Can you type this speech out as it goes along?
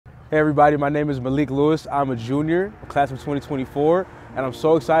Hey everybody, my name is Malique Lewis. I'm a junior, class of 2024, and I'm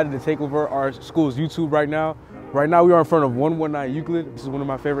so excited to take over our school's YouTube right now. Right now we are in front of 119 Euclid. This is one of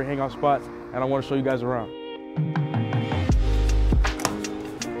my favorite hangout spots, and I want to show you guys around.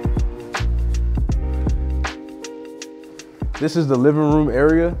 This is the living room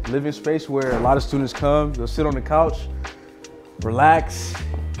area, living space where a lot of students come. They'll sit on the couch, relax,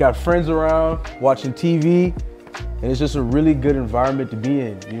 got friends around, watching TV. And it's just a really good environment to be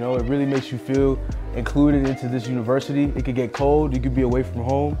in. You know, it really makes you feel included into this university. It could get cold, you could be away from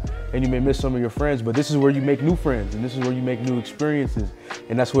home, and you may miss some of your friends, but this is where you make new friends, and this is where you make new experiences,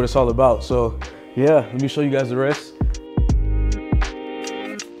 and that's what it's all about. So yeah, let me show you guys the rest.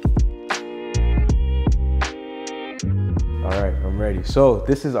 All right, I'm ready. So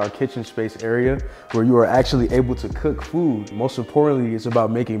this is our kitchen space area where you are actually able to cook food. Most importantly, it's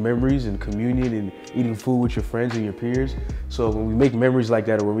about making memories and communion and eating food with your friends and your peers. So when we make memories like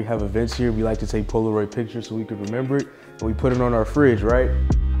that, or when we have events here, we like to take Polaroid pictures so we can remember it, and we put it on our fridge, right?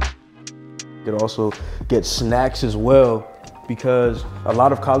 You can also get snacks as well, because a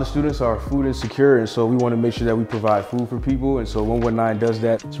lot of college students are food insecure, and so we want to make sure that we provide food for people, and so 119 does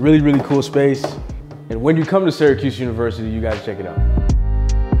that. It's a really, really cool space. And when you come to Syracuse University, you guys check it out.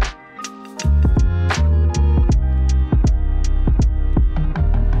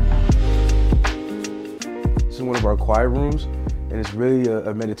 This is one of our quiet rooms, and it's really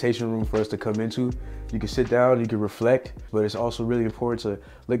a meditation room for us to come into. You can sit down, you can reflect, but it's also really important to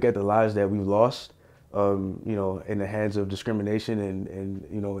look at the lives that we've lost, you know, in the hands of discrimination and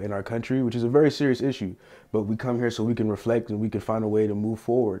you know, in our country, which is a very serious issue. But we come here so we can reflect and we can find a way to move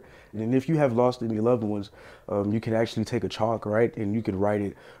forward. And if you have lost any loved ones, you can actually take a chalk, right, and you can write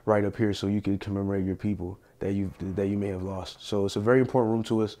it right up here so you can commemorate your people that you may have lost. So it's a very important room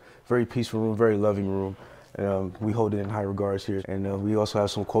to us, very peaceful room, very loving room. We hold it in high regards here. And we also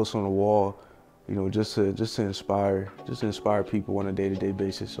have some quotes on the wall, you know, just to inspire people on a day-to-day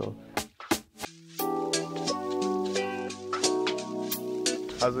basis. So.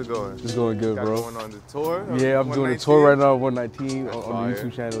 How's it going? It's going good, bro. Going on the tour? Yeah, I'm doing a tour right now, 119, on the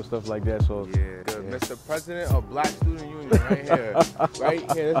YouTube channel and stuff like that. So yeah, good. Yeah. Mr. President of Black Student Union, right here,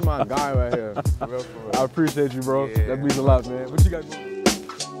 right here. This is my guy right here. For real, for real. I appreciate you, bro. Yeah. That means a lot, man. What you got going?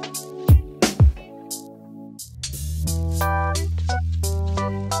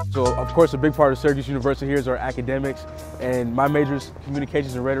 So, of course, a big part of Syracuse University here is our academics, and my major is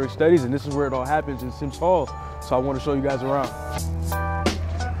communications and rhetoric studies, and this is where it all happens in Sims Hall. So I want to show you guys around.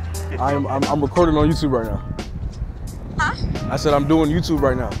 I'm recording on YouTube right now. Huh? I said I'm doing YouTube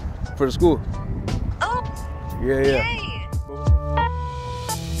right now for the school. Oh. Yeah. Yay. All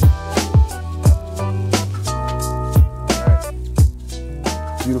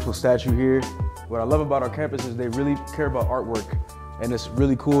right. Beautiful statue here. What I love about our campus is they really care about artwork, and it's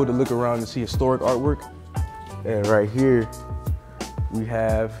really cool to look around and see historic artwork. And right here, we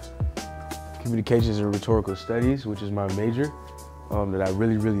have communications and rhetorical studies, which is my major. That I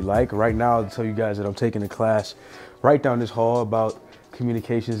really, really like. Right now, I'll tell you guys that I'm taking a class right down this hall about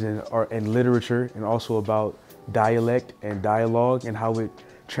communications and art and literature, and also about dialect and dialogue and how it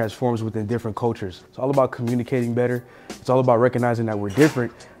transforms within different cultures. It's all about communicating better. It's all about recognizing that we're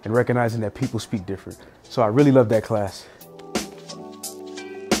different and recognizing that people speak different. So I really love that class.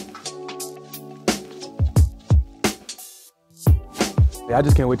 I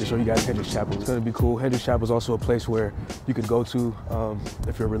just can't wait to show you guys Hendricks Chapel. It's gonna be cool. Hendricks Chapel is also a place where you can go to.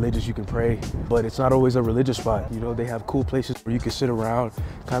 If you're religious, you can pray, but it's not always a religious spot. You know, they have cool places where you can sit around,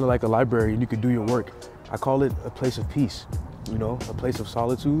 kind of like a library, and you can do your work. I call it a place of peace, you know, a place of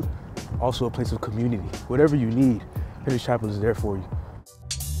solitude, also a place of community. Whatever you need, Hendricks Chapel is there for you.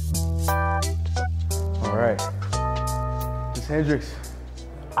 All right, it's Hendricks.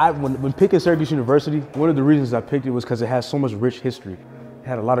 When picking Syracuse University, one of the reasons I picked it was because it has so much rich history. It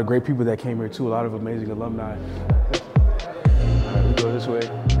had a lot of great people that came here too, a lot of amazing alumni. All right, we go this way.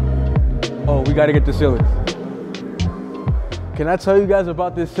 Oh, we gotta get the ceiling. Can I tell you guys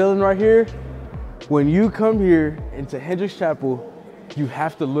about this ceiling right here? When you come here into Hendricks Chapel, you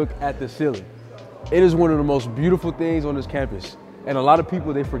have to look at the ceiling. It is one of the most beautiful things on this campus. And a lot of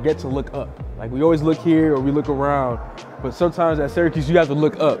people, they forget to look up. Like, we always look here or we look around, but sometimes at Syracuse, you have to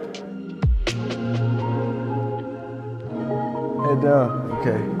look up. Head down.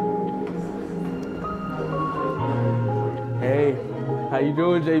 Okay. Hey, how you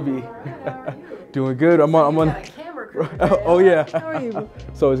doing, JB? Doing good. I'm on. Got a camera crew today. Oh yeah. How are you?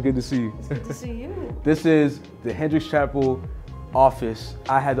 So it's good to see you. It's good to see you. This is the Hendricks Chapel office.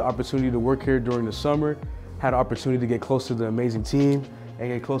 I had the opportunity to work here during the summer. Had the opportunity to get close to the amazing team and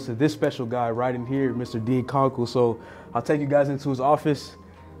get close to this special guy right in here, Mr. Dean Conkle. So I'll take you guys into his office.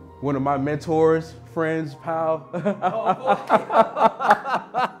 one of my mentors, friends, pal.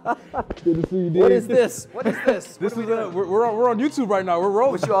 Good to see you, dude. What is this? What is this? This is we're on YouTube right now. We're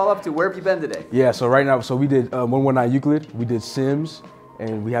rolling. What you all up to? Where have you been today? Yeah, so right now, we did 119 Euclid, we did Sims,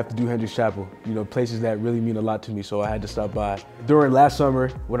 and we have to do Hendricks Chapel. You know, places that really mean a lot to me, so I had to stop by. During last summer,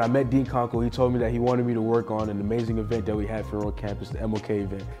 when I met Dean Conkle, he told me that he wanted me to work on an amazing event that we had for on campus, the MLK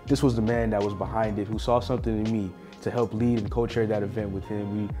event. This was the man that was behind it, who saw something in me to help lead and co-chair that event with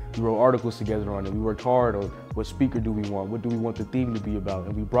him. We wrote articles together on it. We worked hard on what speaker do we want, what do we want the theme to be about,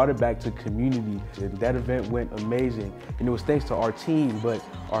 and we brought it back to community. And that event went amazing, and it was thanks to our team, but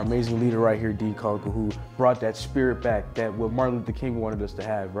our amazing leader right here, Dean Conkle, who brought that spirit back, that what Martin Luther King wanted us to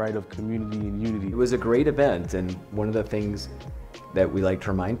have, right, of community and unity. It was a great event, and one of the things that we like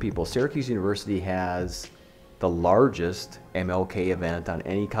to remind people, Syracuse University has the largest MLK event on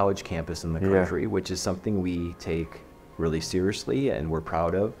any college campus in the country, which is something we take really seriously and we're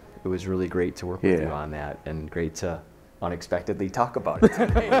proud of. It was really great to work with you on that, and great to unexpectedly talk about it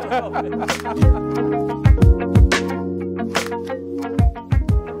today.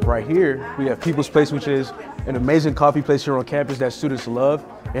 Right here, we have People's Place, which is an amazing coffee place here on campus that students love.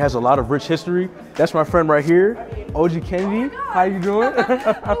 It has a lot of rich history. That's my friend right here, OG Kennedy. How you doing?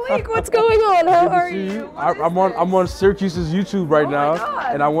 Malique, what's going on? How are you? I'm on Syracuse's YouTube right now,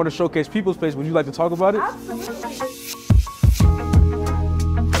 God. and I want to showcase People's Place. Would you like to talk about it? Absolutely.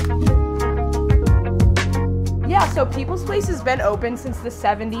 Yeah, so People's Place has been open since the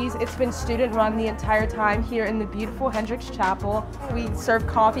 70s. It's been student run the entire time here in the beautiful Hendricks Chapel. We serve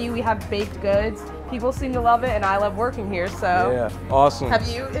coffee, we have baked goods. People seem to love it, and I love working here, so. Yeah, awesome. Have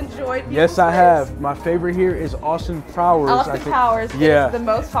you enjoyed People's Yes, I Place? have. My favorite here is Austin Powers. Austin Powers Yeah. is the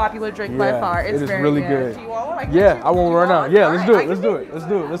most popular drink by far. It's it is very really good. good. Do you want one? I can Yeah, get you I want one right now. one. Yeah, All let's right, do I it. can Let's get do you it. Let's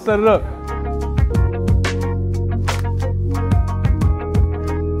do it. Let's set it up.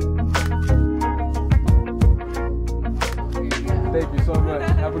 Thank you so much.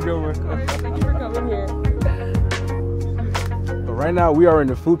 Have a good one. Thank you for coming here. But right now, we are in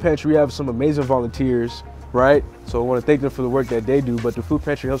the food pantry. We have some amazing volunteers, right? So I want to thank them for the work that they do, but the food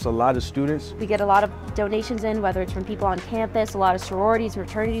pantry helps a lot of students. We get a lot of donations in, whether it's from people on campus, a lot of sororities,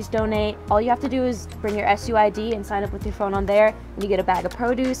 fraternities donate. All you have to do is bring your SU ID and sign up with your phone on there, and you get a bag of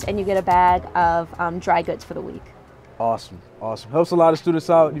produce and you get a bag of dry goods for the week. Awesome, awesome. Helps a lot of students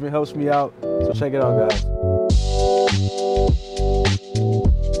out, even helps me out. So check it out, guys.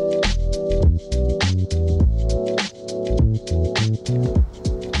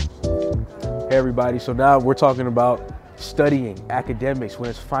 Hey everybody, so now we're talking about studying, academics, when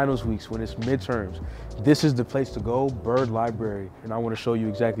it's finals weeks, when it's midterms. This is the place to go, Bird Library. And I want to show you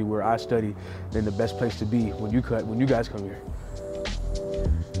exactly where I study and the best place to be when you guys come here.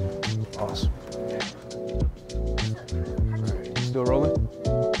 Awesome. Alright, still rolling?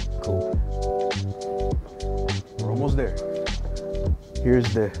 Cool. We're almost there.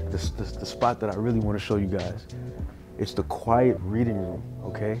 Here's the spot that I really want to show you guys. It's the quiet reading room,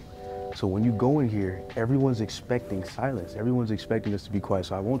 okay? So when you go in here, everyone's expecting silence. Everyone's expecting us to be quiet,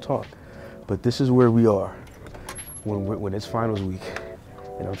 so I won't talk. But this is where we are when it's finals week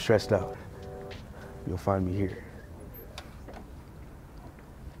and I'm stressed out. You'll find me here.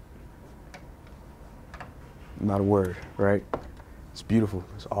 Not a word, right? It's beautiful,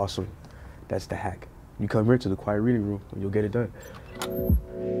 it's awesome. That's the hack. You come here to the quiet reading room and you'll get it done.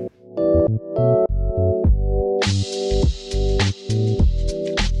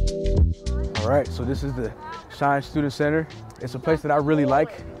 All right, so this is the Schine Student Center. It's a place that I really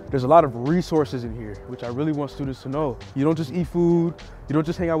like. There's a lot of resources in here, which I really want students to know. You don't just eat food, you don't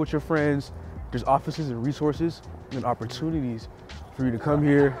just hang out with your friends. There's offices and resources and opportunities for you to come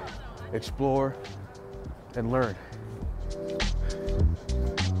here, explore, and learn.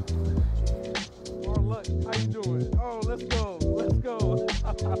 Oh, look, how you doing? Oh, let's go, let's go.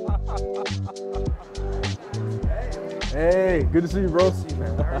 Hey, good to see you, bro. Good to see you,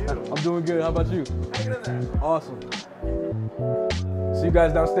 man. How are you? I'm doing good. How about you? Hanging in there. Awesome. See you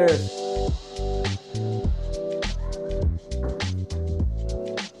guys downstairs.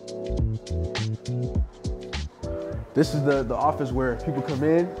 This is the office where people come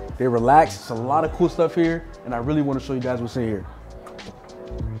in, they relax. It's a lot of cool stuff here, and I really want to show you guys what's in here.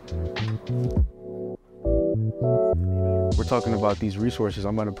 We're talking about these resources.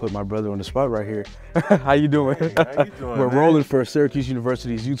 I'm gonna put my brother on the spot right here. How you doing? Hey, how you doing? We're man? rolling for Syracuse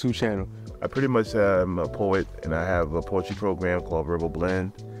University's YouTube channel. I pretty much am a poet, and I have a poetry program called Verbal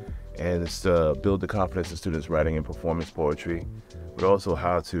Blend, and it's to build the confidence of students writing and performance poetry, but also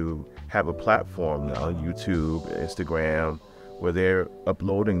how to have a platform now, YouTube, Instagram, where they're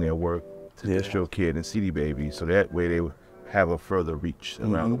uploading their work to DistroKid and CD Baby, so that way they have a further reach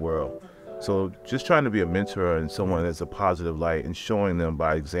around the world. So just trying to be a mentor and someone that's a positive light and showing them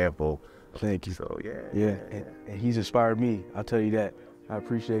by example. Thank you. So Yeah, and he's inspired me. I'll tell you that. I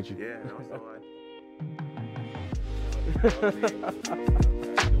appreciate you. Yeah, no, so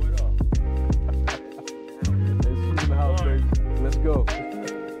Let's go.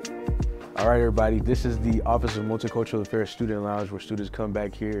 All right, everybody. This is the Office of Multicultural Affairs Student Lounge, where students come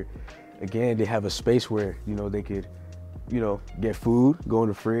back here. Again, they have a space where, they could, get food, go in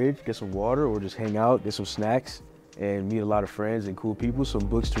the fridge, get some water, or just hang out, get some snacks, and meet a lot of friends and cool people, some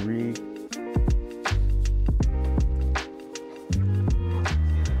books to read.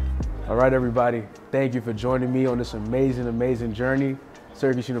 All right, everybody. Thank you for joining me on this amazing, amazing journey.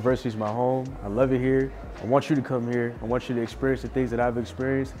 Syracuse University is my home. I love it here. I want you to come here. I want you to experience the things that I've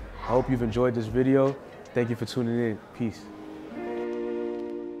experienced. I hope you've enjoyed this video. Thank you for tuning in. Peace.